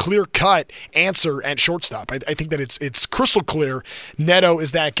the clear-cut answer at shortstop. I think that it's crystal clear Neto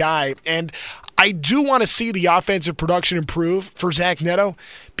is that guy. And I do want to see the offensive production improve for Zach Neto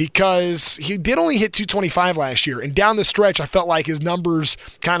because he did only hit 225 last year. And down the stretch, I felt like his numbers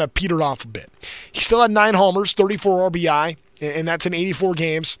kind of petered off a bit. He still had 9 homers, 34 RBI, and that's in 84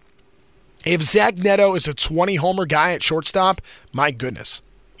 games. If Zach Neto is a 20-homer guy at shortstop, my goodness,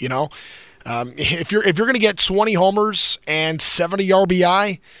 if you're going to get 20 homers and 70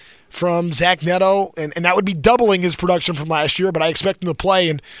 RBI from Zach Neto, and that would be doubling his production from last year, but I expect him to play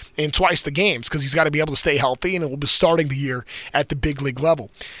in twice the games because he's got to be able to stay healthy, and it will be starting the year at the big league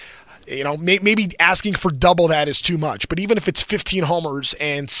level. Maybe asking for double that is too much, but even if it's 15 homers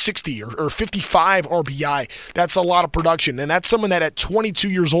and 60 or 55 RBI, that's a lot of production, and that's someone that at 22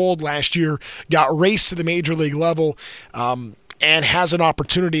 years old last year got raced to the major league level, and has an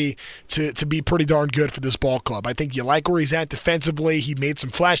opportunity to be pretty darn good for this ball club. I think you like where he's at defensively. He made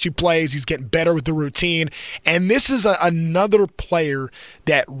some flashy plays. He's getting better with the routine. And this is another player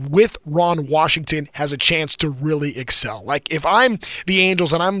that, with Ron Washington, has a chance to really excel. Like, if I'm the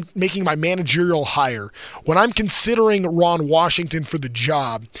Angels and I'm making my managerial hire, when I'm considering Ron Washington for the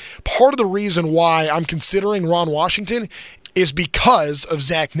job, part of the reason why I'm considering Ron Washington is because of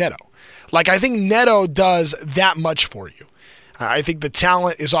Zach Neto. Like, I think Neto does that much for you. I think the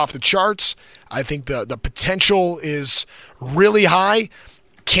talent is off the charts. I think the potential is really high.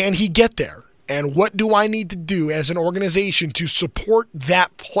 Can he get there? And what do I need to do as an organization to support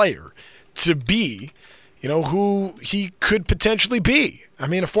that player to be, who he could potentially be? I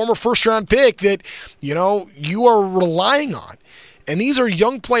mean, a former first-round pick that, you are relying on. And these are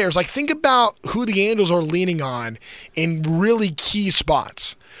young players. Like, think about who the Angels are leaning on in really key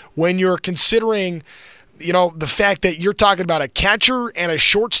spots when you're considering the fact that you're talking about a catcher and a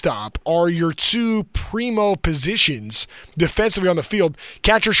shortstop are your two primo positions defensively on the field.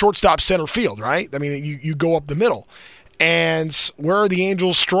 Catcher, shortstop, center field, right? I mean, you go up the middle. And where are the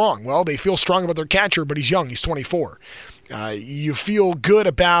Angels strong? Well, they feel strong about their catcher, but he's young. He's 24. You feel good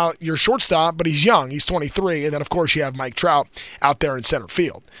about your shortstop, but he's young. He's 23. And then, of course, you have Mike Trout out there in center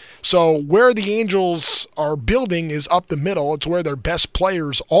field. So where the Angels are building is up the middle. It's where their best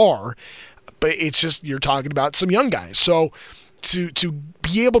players are. But it's just, you're talking about some young guys. So to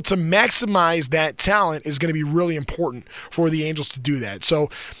be able to maximize that talent is going to be really important for the Angels to do that. So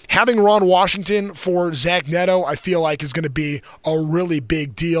having Ron Washington for Zach Neto, I feel like is going to be a really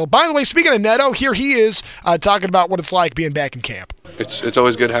big deal. By the way, speaking of Neto, here he is talking about what it's like being back in camp. It's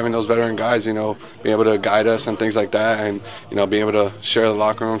always good having those veteran guys, being able to guide us and things like that, and being able to share the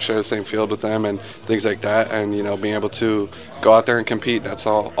locker room, share the same field with them and things like that, and being able to go out there and compete. That's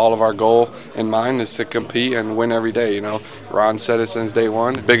all of our goal in mind is to compete and win every day. Ron said it since day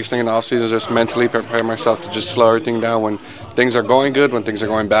one. The biggest thing in the offseason is just mentally prepare myself to just slow everything down when things are going good, when things are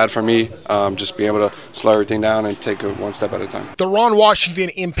going bad for me, just be able to slow everything down and take it one step at a time. The Ron Washington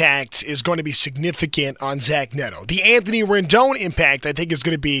impact is going to be significant on Zach Neto. The Anthony Rendon impact, I think, is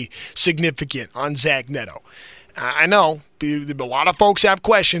going to be significant on Zach Neto. I know a lot of folks have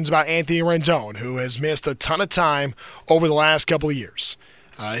questions about Anthony Rendon, who has missed a ton of time over the last couple of years.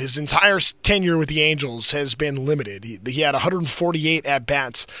 His entire tenure with the Angels has been limited. He had 148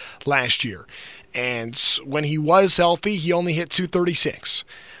 at-bats last year. And when he was healthy, he only hit .236.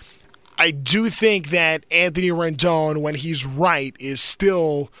 I do think that Anthony Rendon, when he's right, is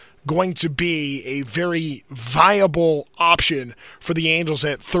still going to be a very viable option for the Angels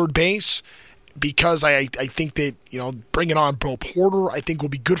at third base, because I think that, bringing on Bo Porter, I think will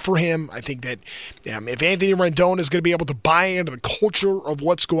be good for him. I think that if Anthony Rendon is going to be able to buy into the culture of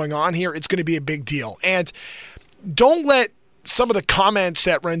what's going on here, it's going to be a big deal. And don't let some of the comments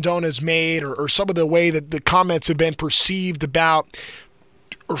that Rendon has made or some of the way that the comments have been perceived about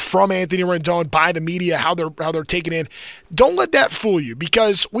or from Anthony Rendon by the media, how they're taken in, don't let that fool you,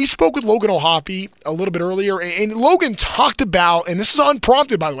 because we spoke with Logan O'Hoppe a little bit earlier, and Logan talked about, and this is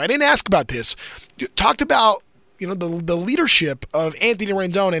unprompted, by the way, I didn't ask about this, talked about the leadership of Anthony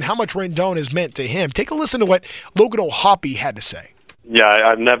Rendon and how much Rendon has meant to him. Take a listen to what Logan O'Hoppe had to say. Yeah,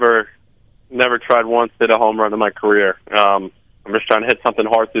 I've never tried once to hit a home run in my career. I'm just trying to hit something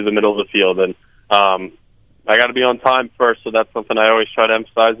hard through the middle of the field, and I got to be on time first, so that's something I always try to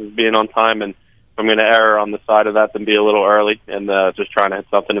emphasize, is being on time. And if I'm going to err on the side of that, then be a little early and just trying to hit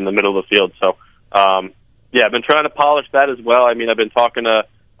something in the middle of the field. So, I've been trying to polish that as well. I mean, I've been talking to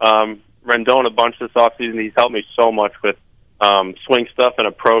Rendon a bunch this offseason. He's helped me so much with swing stuff and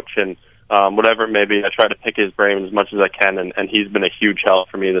approach and whatever it may be. I try to pick his brain as much as I can, and he's been a huge help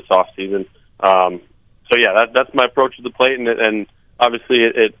for me this offseason. That's my approach to the plate, and obviously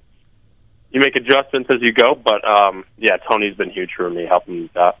it you make adjustments as you go, but Tony's been huge for me, helping me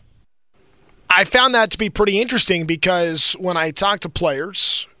with that. I found that to be pretty interesting, because when I talk to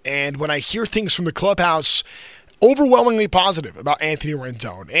players and when I hear things from the clubhouse, overwhelmingly positive about Anthony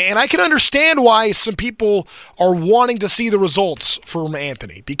Rendon. And I can understand why some people are wanting to see the results from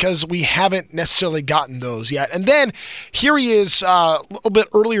Anthony, because we haven't necessarily gotten those yet. And then here he is a little bit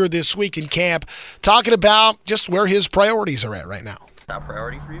earlier this week in camp talking about just where his priorities are at right now. Top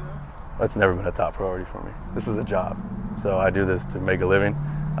priority for you? That's never been a top priority for me. This is a job. So I do this to make a living.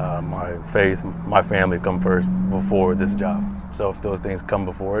 My faith, my family come first before this job. So if those things come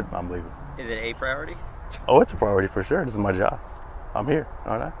before it, I'm leaving. Is it a priority? Oh, it's a priority for sure. This is my job. I'm here,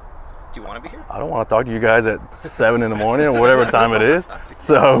 aren't I? Do you want to be here? I don't want to talk to you guys at 7 in the morning or whatever time it is.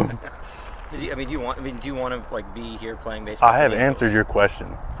 So. Do you want to like be here playing baseball? I have answered your question.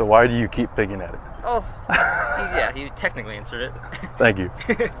 So why do you keep picking at it? Oh, yeah, you technically answered it. Thank you.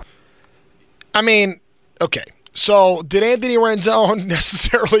 I mean, okay. So did Anthony Rendon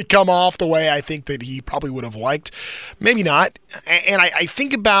necessarily come off the way I think that he probably would have liked? Maybe not. And I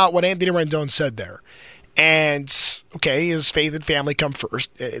think about what Anthony Rendon said there. And, okay, his faith and family come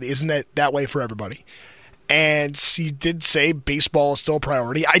first. Isn't that way for everybody? And he did say baseball is still a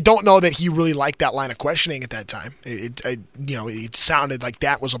priority. I don't know that he really liked that line of questioning at that time. It sounded like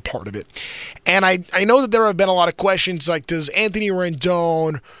that was a part of it. And I know that there have been a lot of questions like, does Anthony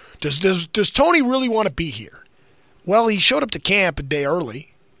Rendon, does Tony really want to be here? Well, he showed up to camp a day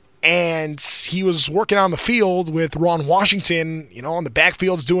early, and he was working on the field with Ron Washington, on the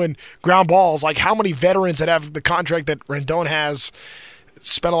backfields doing ground balls. Like, how many veterans that have the contract that Rendon has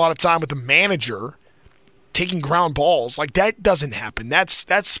spent a lot of time with the manager taking ground balls? Like, that doesn't happen.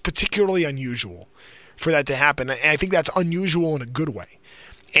 That's particularly unusual for that to happen, and I think that's unusual in a good way.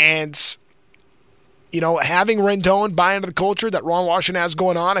 And having Rendon buy into the culture that Ron Washington has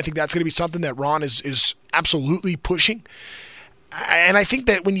going on, I think that's going to be something that Ron is absolutely pushing. And I think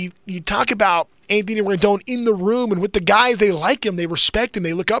that when you talk about Anthony Rendon in the room and with the guys, they like him, they respect him,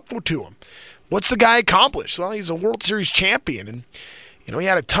 they look up to him. What's the guy accomplished? Well, he's a World Series champion, and he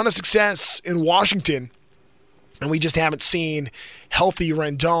had a ton of success in Washington, and we just haven't seen healthy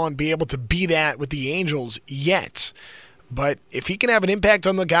Rendon be able to be that with the Angels yet. But if he can have an impact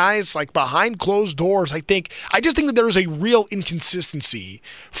on the guys, like behind closed doors, I just think that there's a real inconsistency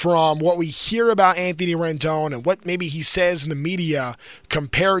from what we hear about Anthony Rendon and what maybe he says in the media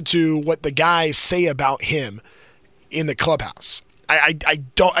compared to what the guys say about him in the clubhouse.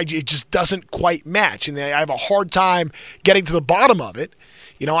 It just doesn't quite match, and I have a hard time getting to the bottom of it.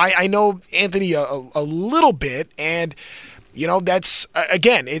 I know Anthony a little bit, and that's,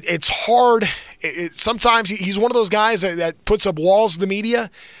 again, it's hard. Sometimes he's one of those guys that puts up walls in the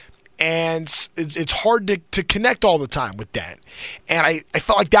media, and it's hard to connect all the time with that. And I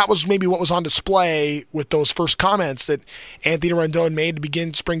felt like that was maybe what was on display with those first comments that Anthony Rendon made to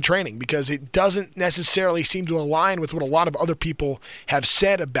begin spring training, because it doesn't necessarily seem to align with what a lot of other people have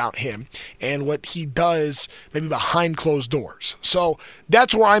said about him and what he does maybe behind closed doors. So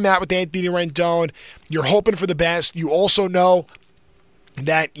that's where I'm at with Anthony Rendon. You're hoping for the best. You also know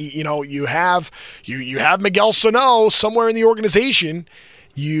that you have Miguel Sano somewhere in the organization.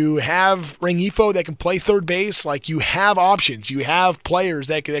 You have Rengifo that can play third base. Like, you have options. You have players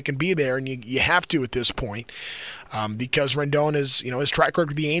that can be there, and you have to at this point. Because Rendon is, his track record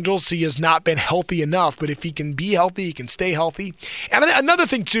with the Angels, he has not been healthy enough. But if he can be healthy, he can stay healthy. And another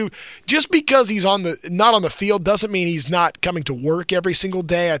thing too, just because he's not on the field doesn't mean he's not coming to work every single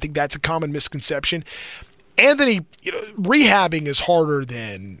day. I think that's a common misconception. Anthony, rehabbing is harder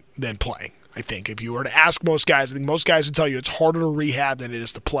than playing. I think if you were to ask most guys, I think most guys would tell you it's harder to rehab than it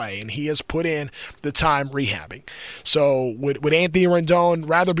is to play, and he has put in the time rehabbing. So would Anthony Rendon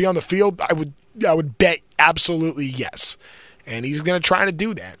rather be on the field? I would bet absolutely yes. And he's going to try to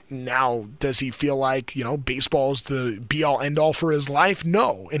do that. Now, does he feel like, baseball is the be-all, end-all for his life?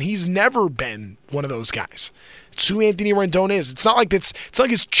 No. And he's never been one of those guys. It's who Anthony Rendon is. It's not like it's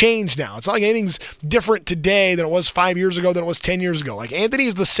changed now. It's not like anything's different today than it was 5 years ago, than it was 10 years ago. Like, Anthony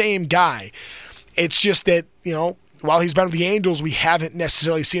is the same guy. It's just that, while he's been with the Angels, we haven't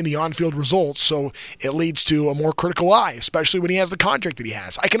necessarily seen the on-field results, so it leads to a more critical eye, especially when he has the contract that he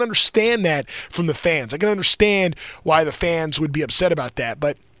has. I can understand that from the fans. I can understand why the fans would be upset about that.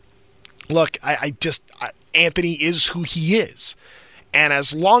 But, look, Anthony is who he is. And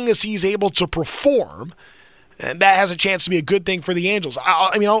as long as he's able to perform, and that has a chance to be a good thing for the Angels.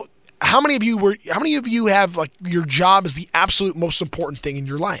 How many of you have, like, your job is the absolute most important thing in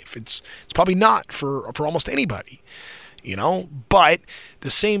your life? It's probably not for almost anybody, But at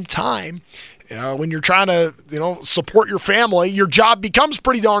the same time, when you're trying to support your family, your job becomes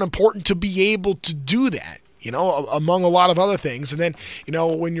pretty darn important to be able to do that. Among a lot of other things. And then,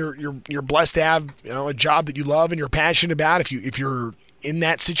 when you're blessed to have, a job that you love and you're passionate about, if you're in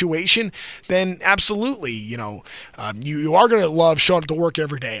that situation, then absolutely, you are going to love showing up to work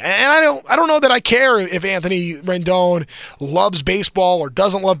every day. And I don't know that I care if Anthony Rendon loves baseball or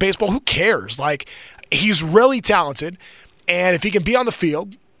doesn't love baseball. Who cares? Like, he's really talented, and if he can be on the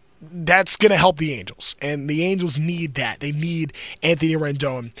field, that's going to help the Angels. And the Angels need that. They need Anthony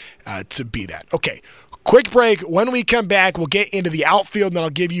Rendon to be that. Okay. Quick break. When we come back, we'll get into the outfield, and then I'll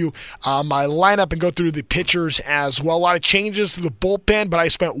give you my lineup and go through the pitchers as well. A lot of changes to the bullpen, but I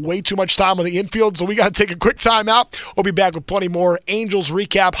spent way too much time on the infield, so we got to take a quick time out. We'll be back with plenty more Angels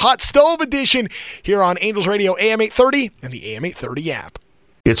Recap Hot Stove Edition here on Angels Radio AM 830 and the AM 830 app.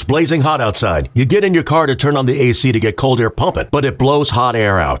 It's blazing hot outside. You get in your car to turn on the AC to get cold air pumping, but it blows hot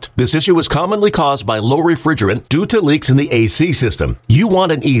air out. This issue is commonly caused by low refrigerant due to leaks in the AC system. You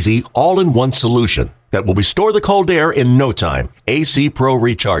want an easy, all-in-one solution that will restore the cold air in no time. AC Pro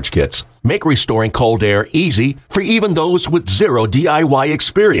Recharge Kits make restoring cold air easy for even those with zero DIY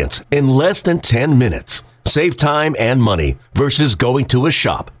experience in less than 10 minutes. Save time and money versus going to a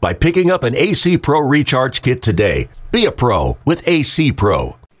shop by picking up an AC Pro Recharge Kit today. Be a pro with AC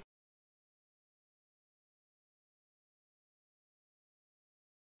Pro.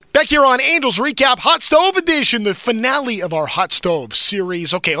 Back here on Angels Recap Hot Stove Edition, the finale of our Hot Stove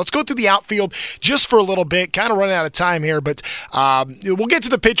series. Okay, let's go through the outfield just for a little bit. Kind of running out of time here, but we'll get to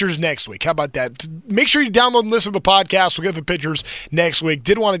the pitchers next week. How about that? Make sure you download and listen to the podcast. We'll get to the pitchers next week.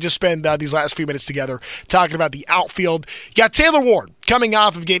 Didn't want to just spend these last few minutes together talking about the outfield. You got Taylor Ward coming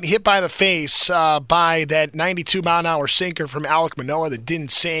off of getting hit by the face by that 92-mile-an-hour sinker from Alek Manoah that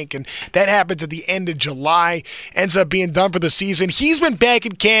didn't sink, and that happens at the end of July. Ends up being done for the season. He's been back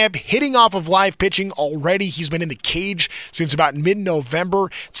in camp, hitting off of live pitching already. He's been in the cage since about mid-November.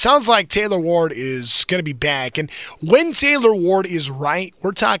 It sounds like Taylor Ward is going to be back, and when Taylor Ward is right,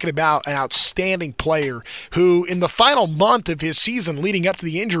 we're talking about an outstanding player who, in the final month of his season leading up to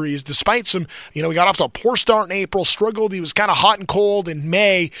the injuries, despite some, he got off to a poor start in April, struggled, he was kind of hot and cold in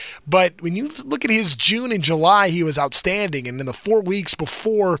May, but when you look at his June and July, he was outstanding. And in the 4 weeks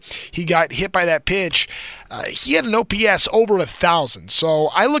before he got hit by that pitch, he had an OPS over 1,000. So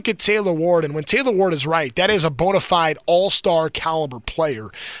I look at Taylor Ward, and when Taylor Ward is right, that is a bona fide all-star caliber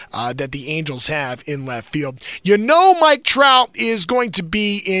player that the Angels have in left field. Mike Trout is going to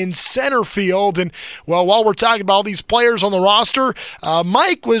be in center field, and well, while we're talking about all these players on the roster,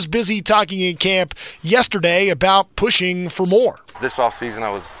 Mike was busy talking in camp yesterday about pushing for more. This offseason,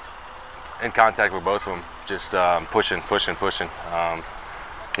 I was in contact with both of them, just pushing.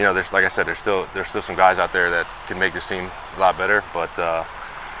 There's, like I said, there's still some guys out there that can make this team a lot better. But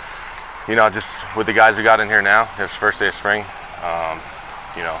just with the guys we got in here now, it's the first day of spring.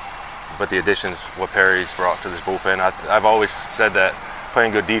 But the additions, what Perry's brought to this bullpen, I've always said that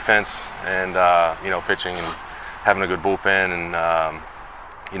playing good defense and pitching and having a good bullpen and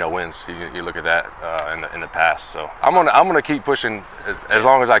wins. You look at that in the past. So I'm gonna keep pushing as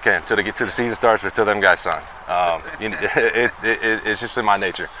long as I can till the season starts or till them guys sign. It's just in my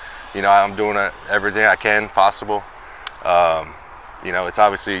nature. I'm doing everything I can possible. It's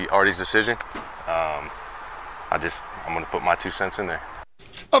obviously Artie's decision. I'm gonna put my 2 cents in there.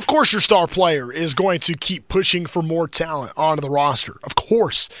 Of course your star player is going to keep pushing for more talent onto the roster. Of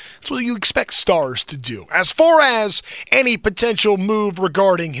course. That's what you expect stars to do. As far as any potential move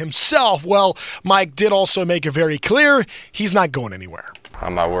regarding himself, well, Mike did also make it very clear he's not going anywhere.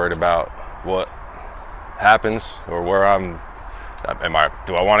 I'm not worried about what happens or where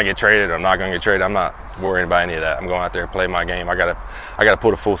do I want to get traded or I'm not going to get traded. I'm not worrying about any of that. I'm going out there and play my game. I got to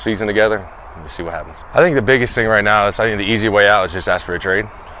put a full season together. Let me see what happens. I think the biggest thing right now is the easy way out is just ask for a trade.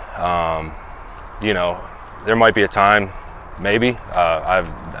 There might be a time, maybe. I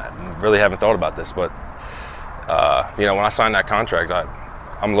really haven't thought about this, but when I signed that contract,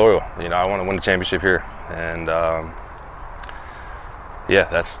 I'm loyal. I want to win the championship here, and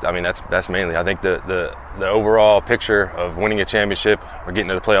that's mainly. I think the overall picture of winning a championship or getting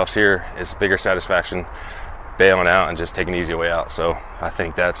to the playoffs here is bigger satisfaction, bailing out and just taking the easy way out. So I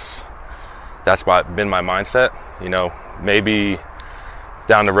think that's been my mindset. Maybe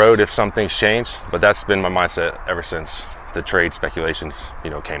down the road if something's changed, but that's been my mindset ever since the trade speculations,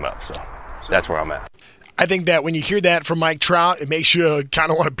 came up. So that's where I'm at. I think that when you hear that from Mike Trout, it makes you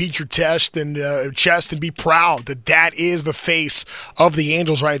kind of want to beat your chest and be proud that is the face of the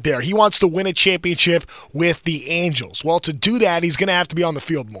Angels right there. He wants to win a championship with the Angels. Well, to do that, he's going to have to be on the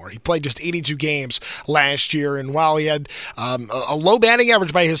field more. He played just 82 games last year, and while he had a low batting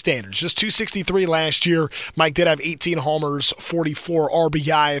average by his standards, just 263 last year, Mike did have 18 homers, 44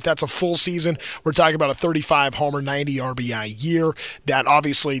 RBI. If that's a full season, we're talking about a 35 homer, 90 RBI year. That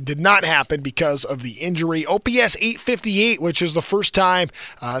obviously did not happen because of the injury. injury. OPS 858, which is the first time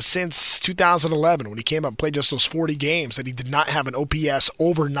since 2011 when he came up and played just those 40 games that he did not have an OPS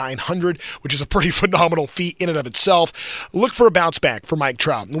over 900, which is a pretty phenomenal feat in and of itself. Look for a bounce back for Mike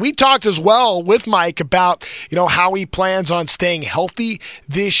Trout. And we talked as well with Mike about, how he plans on staying healthy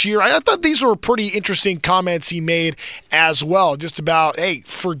this year. I thought these were pretty interesting comments he made as well, just about, hey,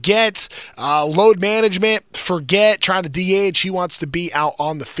 forget load management, forget trying to DH. He wants to be out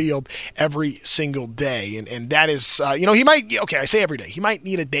on the field every single day. And that is, he might, I say every day. He might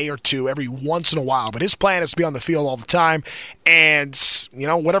need a day or two every once in a while, but his plan is to be on the field all the time. And,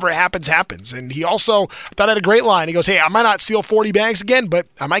 whatever happens, happens. And he also, I thought I had a great line. He goes, hey, I might not steal 40 bags again, but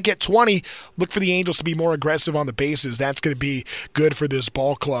I might get 20. Look for the Angels to be more aggressive on the bases. That's going to be good for this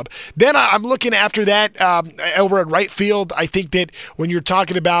ball club. Then I'm looking after that over at right field. I think that when you're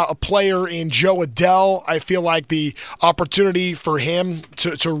talking about a player in Joe Adell, I feel like the opportunity for him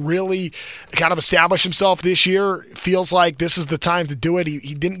to really kind of establish himself this year feels like this is the time to do it.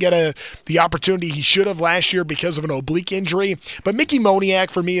 He didn't get the opportunity he should have last year because of an oblique injury. But Mickey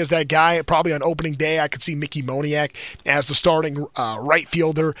Moniak for me is that guy. Probably on opening day, I could see Mickey Moniak as the starting right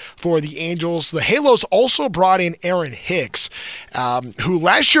fielder for the Angels. The Halos also brought in Aaron Hicks, who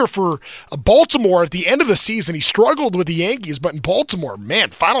last year for Baltimore at the end of the season, he struggled with the Yankees, but in Baltimore,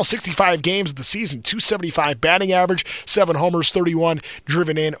 final 65 games of the season, 275 batting average, 7 homers, 31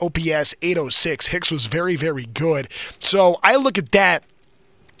 driven in, OPS 806. Hicks was very, very good. So I look at that,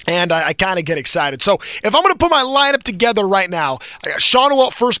 and I kind of get excited. So if I'm going to put my lineup together right now, I got Sean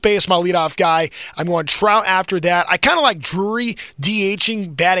Walt first base, my leadoff guy. I'm going Trout after that. I kind of like Drury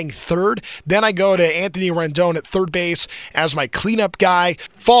DHing, batting third. Then I go to Anthony Rendon at third base as my cleanup guy.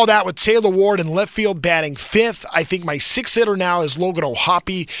 Follow that with Taylor Ward in left field, batting fifth. I think my sixth hitter now is Logan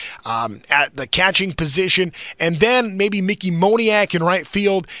O'Hoppe at the catching position. And then maybe Mickey Moniak in right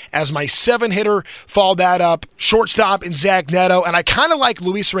field as my 7 hitter. Follow that up, shortstop in Zach Neto. And I kind of like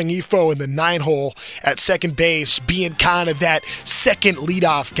Luis Rengifo in the 9-hole at second base, being kind of that second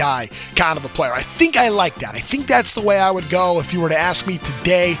leadoff guy kind of a player. I think I like that. I think that's the way I would go if you were to ask me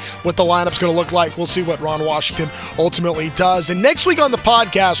today what the lineup's going to look like. We'll see what Ron Washington ultimately does. And next week on the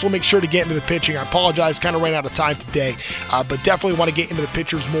podcast, we'll make sure to get into the pitching. I apologize, kind of ran out of time today, but definitely want to get into the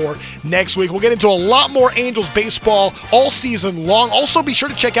pitchers more next week. We'll get into a lot more Angels baseball all season long. Also, be sure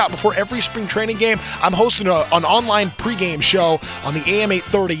to check out before every spring training game, I'm hosting an online pregame show on the AM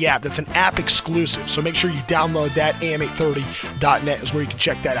 830 app. That's an app exclusive, so make sure you download that. am830.net is where you can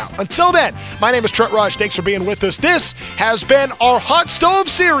check that out. Until then, my name is Trent Rush. Thanks for being with us. This has been our Hot Stove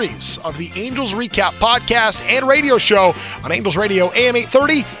series of the Angels Recap podcast and radio show on Angels Radio AM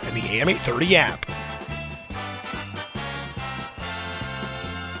 830 and the AM 830 app.